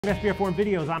SBR Forum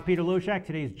Videos, I'm Peter Loshak.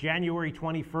 Today's January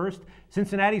 21st.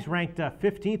 Cincinnati's ranked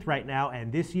 15th right now,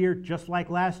 and this year, just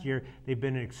like last year, they've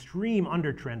been an extreme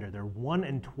under-trender. They're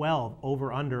 1-12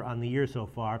 over-under on the year so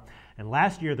far, and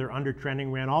last year their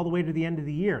under-trending ran all the way to the end of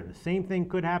the year, and the same thing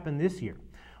could happen this year.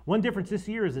 One difference this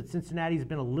year is that Cincinnati's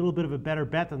been a little bit of a better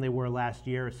bet than they were last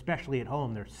year, especially at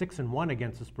home. They're 6-1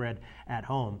 against the spread at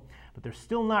home, but they're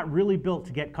still not really built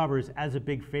to get covers as a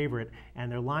big favorite,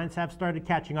 and their lines have started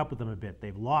catching up with them a bit.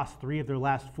 They've lost 3 of their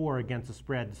last 4 against the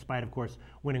spread, despite, of course,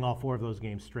 winning all 4 of those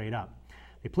games straight up.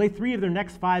 They play 3 of their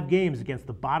next 5 games against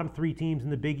the bottom 3 teams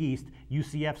in the Big East,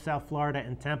 UCF, South Florida,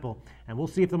 and Temple, and we'll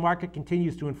see if the market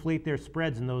continues to inflate their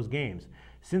spreads in those games.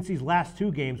 Cincy's last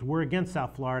 2 games were against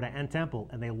South Florida and Temple,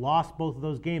 and they lost both of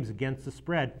those games against the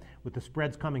spread, with the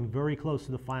spreads coming very close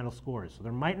to the final scores. So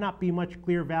there might not be much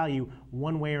clear value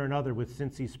one way or another with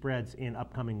Cincy's spreads in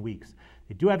upcoming weeks.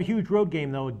 They do have a huge road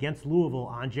game, though, against Louisville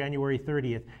on January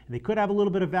 30th, and they could have a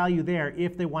little bit of value there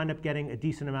if they wind up getting a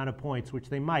decent amount of points, which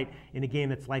they might in a game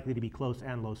that's likely to be close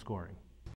and low scoring.